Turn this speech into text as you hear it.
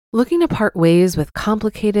Looking to part ways with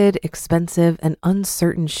complicated, expensive, and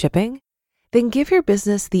uncertain shipping? Then give your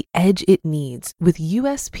business the edge it needs with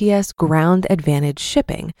USPS Ground Advantage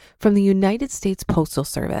shipping from the United States Postal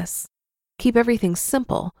Service. Keep everything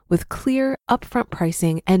simple with clear, upfront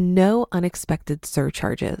pricing and no unexpected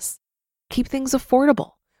surcharges. Keep things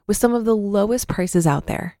affordable with some of the lowest prices out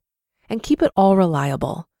there. And keep it all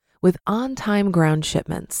reliable with on-time ground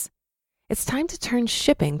shipments. It's time to turn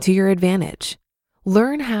shipping to your advantage.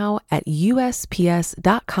 Learn how at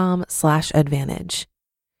USPS.com/advantage.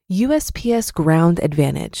 USPS Ground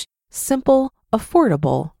Advantage. Simple,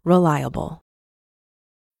 affordable, reliable.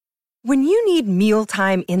 When you need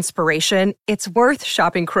mealtime inspiration, it's worth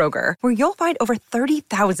shopping Kroger, where you'll find over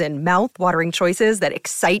 30,000 mouth-watering choices that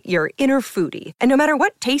excite your inner foodie. And no matter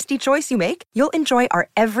what tasty choice you make, you'll enjoy our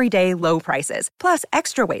everyday low prices, plus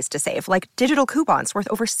extra ways to save, like digital coupons worth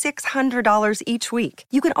over $600 each week.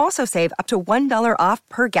 You can also save up to $1 off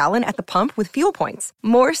per gallon at the pump with fuel points.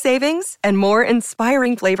 More savings and more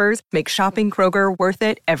inspiring flavors make shopping Kroger worth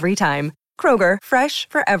it every time. Kroger, fresh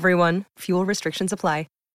for everyone. Fuel restrictions apply.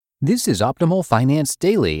 This is Optimal Finance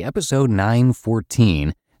Daily, episode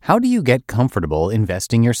 914, How Do You Get Comfortable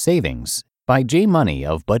Investing Your Savings? By Jay Money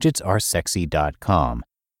of BudgetsAreSexy.com.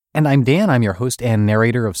 And I'm Dan, I'm your host and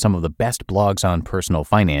narrator of some of the best blogs on personal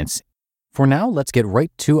finance. For now, let's get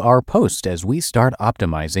right to our post as we start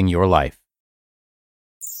optimizing your life.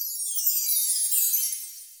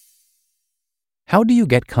 How Do You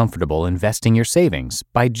Get Comfortable Investing Your Savings?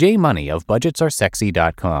 By Jay Money of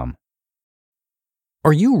BudgetsAreSexy.com.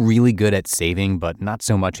 Are you really good at saving but not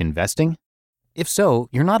so much investing? If so,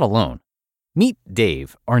 you're not alone. Meet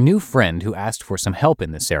Dave, our new friend who asked for some help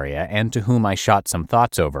in this area and to whom I shot some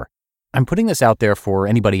thoughts over. I'm putting this out there for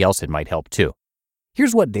anybody else it might help too.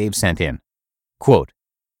 Here's what Dave sent in. Quote,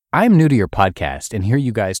 I'm new to your podcast and hear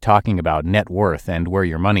you guys talking about net worth and where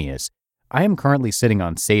your money is. I am currently sitting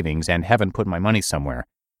on savings and haven't put my money somewhere.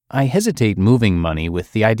 I hesitate moving money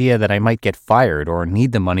with the idea that I might get fired or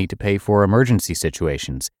need the money to pay for emergency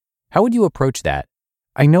situations. How would you approach that?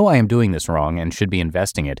 I know I am doing this wrong and should be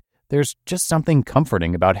investing it. There's just something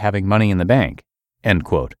comforting about having money in the bank. End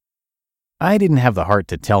quote. I didn't have the heart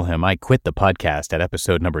to tell him I quit the podcast at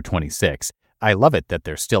episode number 26. I love it that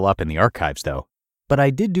they're still up in the archives though. But I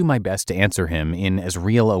did do my best to answer him in as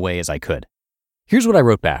real a way as I could. Here's what I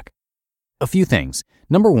wrote back. A few things.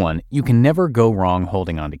 Number one, you can never go wrong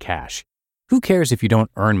holding on to cash. Who cares if you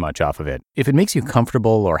don't earn much off of it? If it makes you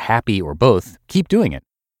comfortable or happy or both, keep doing it.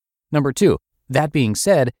 Number two, that being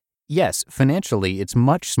said, yes, financially, it's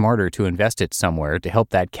much smarter to invest it somewhere to help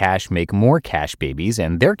that cash make more cash babies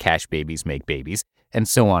and their cash babies make babies, and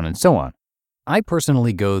so on and so on. I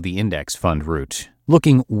personally go the index fund route,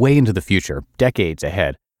 looking way into the future, decades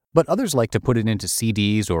ahead, but others like to put it into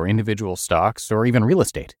CDs or individual stocks or even real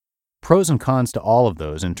estate. Pros and cons to all of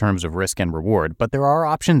those in terms of risk and reward, but there are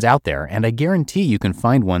options out there, and I guarantee you can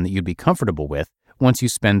find one that you'd be comfortable with once you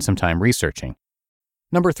spend some time researching.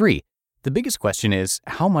 Number three, the biggest question is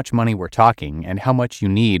how much money we're talking and how much you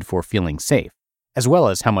need for feeling safe, as well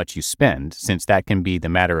as how much you spend, since that can be the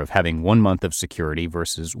matter of having 1 month of security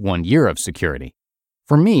versus 1 year of security.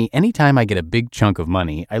 For me, anytime I get a big chunk of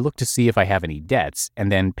money, I look to see if I have any debts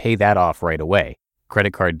and then pay that off right away.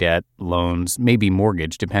 Credit card debt, loans, maybe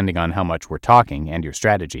mortgage depending on how much we're talking and your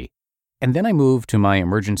strategy. And then I move to my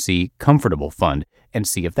emergency comfortable fund and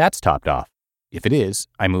see if that's topped off. If it is,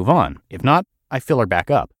 I move on. If not, I fill her back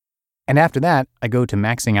up. And after that, I go to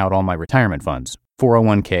maxing out all my retirement funds,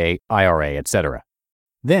 401k, IRA, etc.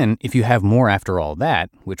 Then, if you have more after all that,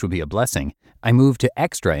 which would be a blessing, I move to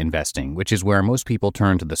extra investing, which is where most people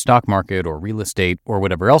turn to the stock market or real estate or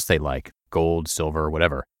whatever else they like, gold, silver,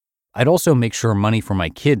 whatever. I'd also make sure money for my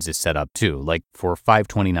kids is set up too, like for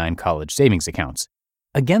 529 college savings accounts.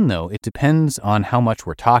 Again though, it depends on how much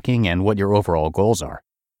we're talking and what your overall goals are.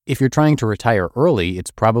 If you're trying to retire early, it's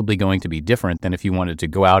probably going to be different than if you wanted to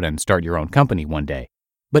go out and start your own company one day.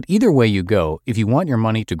 But either way you go, if you want your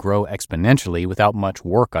money to grow exponentially without much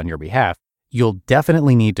work on your behalf, you'll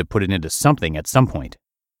definitely need to put it into something at some point.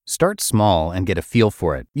 Start small and get a feel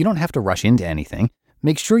for it. You don't have to rush into anything.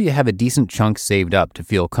 Make sure you have a decent chunk saved up to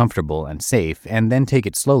feel comfortable and safe, and then take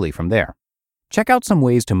it slowly from there. Check out some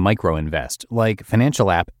ways to micro-invest, like financial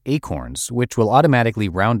app Acorns, which will automatically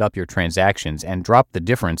round up your transactions and drop the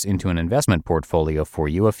difference into an investment portfolio for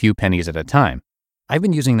you a few pennies at a time. I've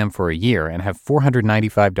been using them for a year and have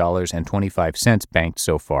 $495.25 banked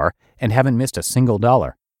so far and haven't missed a single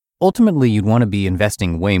dollar. Ultimately, you'd want to be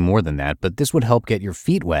investing way more than that, but this would help get your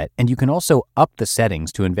feet wet, and you can also up the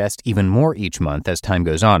settings to invest even more each month as time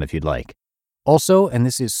goes on if you'd like. Also, and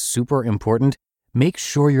this is super important, make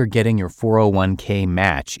sure you're getting your 401k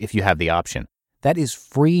match if you have the option. That is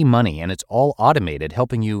free money and it's all automated,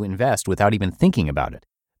 helping you invest without even thinking about it.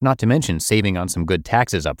 Not to mention saving on some good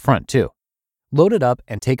taxes up front too. Load it up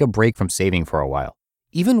and take a break from saving for a while.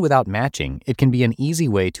 Even without matching, it can be an easy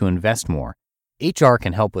way to invest more. HR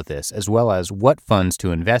can help with this, as well as what funds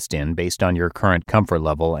to invest in based on your current comfort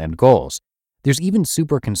level and goals. There's even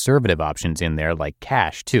super conservative options in there like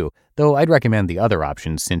cash too, though I'd recommend the other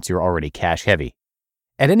options since you're already cash heavy.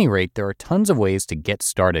 At any rate, there are tons of ways to get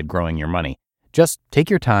started growing your money. Just take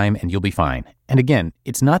your time and you'll be fine. And again,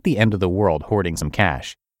 it's not the end of the world hoarding some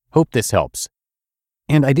cash. Hope this helps.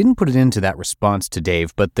 And I didn't put it into that response to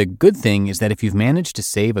Dave, but the good thing is that if you've managed to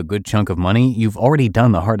save a good chunk of money, you've already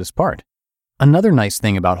done the hardest part. Another nice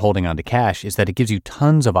thing about holding on to cash is that it gives you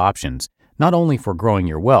tons of options, not only for growing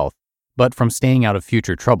your wealth, but from staying out of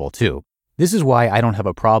future trouble too. This is why I don't have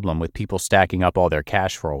a problem with people stacking up all their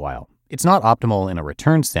cash for a while. It's not optimal in a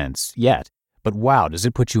return sense yet, but wow, does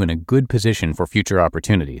it put you in a good position for future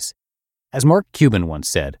opportunities. As Mark Cuban once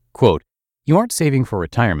said, quote, "You aren't saving for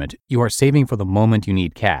retirement, you are saving for the moment you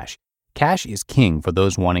need cash. Cash is king for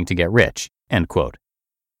those wanting to get rich," end quote.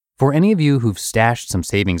 For any of you who've stashed some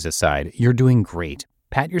savings aside, you're doing great.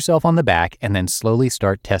 Pat yourself on the back and then slowly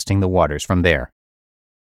start testing the waters from there.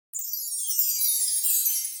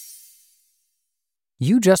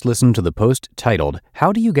 You just listened to the post titled,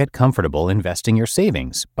 "How Do You Get Comfortable Investing Your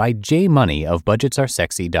Savings?" by Jay Money of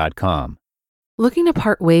BudgetsAreSexy.com. Looking to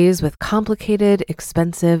part ways with complicated,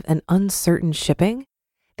 expensive, and uncertain shipping?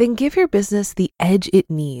 Then give your business the edge it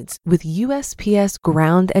needs with USPS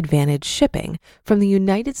Ground Advantage shipping from the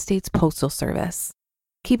United States Postal Service.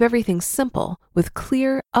 Keep everything simple with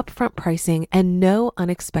clear, upfront pricing and no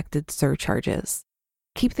unexpected surcharges.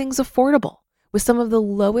 Keep things affordable with some of the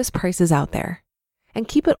lowest prices out there. And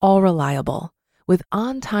keep it all reliable with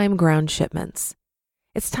on-time ground shipments.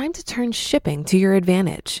 It's time to turn shipping to your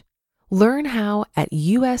advantage. Learn how at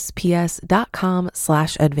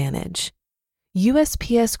USPS.com/advantage.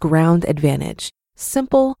 USPS Ground Advantage.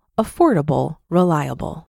 Simple, affordable,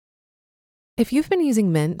 reliable. If you've been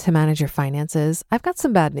using Mint to manage your finances, I've got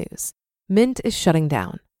some bad news. Mint is shutting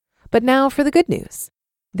down. But now for the good news.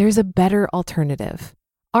 There's a better alternative.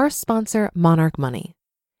 Our sponsor, Monarch Money.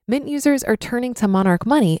 Mint users are turning to Monarch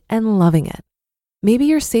Money and loving it. Maybe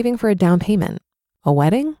you're saving for a down payment, a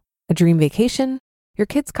wedding, a dream vacation, your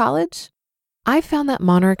kids' college. I've found that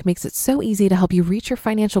Monarch makes it so easy to help you reach your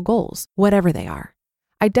financial goals, whatever they are.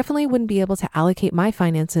 I definitely wouldn't be able to allocate my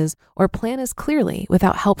finances or plan as clearly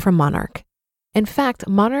without help from Monarch. In fact,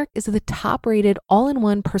 Monarch is the top-rated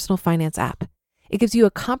all-in-one personal finance app. It gives you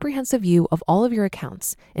a comprehensive view of all of your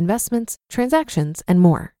accounts, investments, transactions, and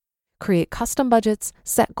more. Create custom budgets,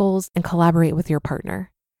 set goals, and collaborate with your partner.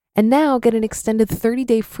 And now get an extended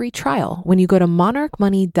 30-day free trial when you go to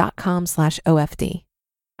monarchmoney.com/OFD.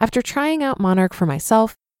 After trying out Monarch for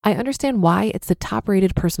myself, I understand why it's the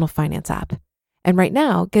top-rated personal finance app. And right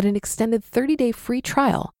now, get an extended 30-day free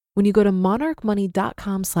trial when you go to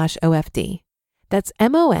monarchmoney.com/OFD. That's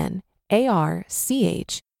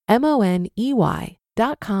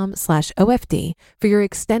monarchmoney.com/OFD for your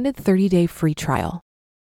extended 30-day free trial.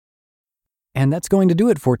 And that's going to do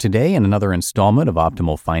it for today and another installment of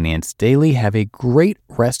Optimal Finance Daily. Have a great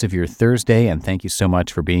rest of your Thursday, and thank you so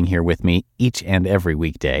much for being here with me each and every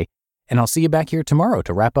weekday. And I'll see you back here tomorrow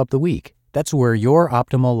to wrap up the week. That's where your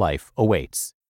optimal life awaits.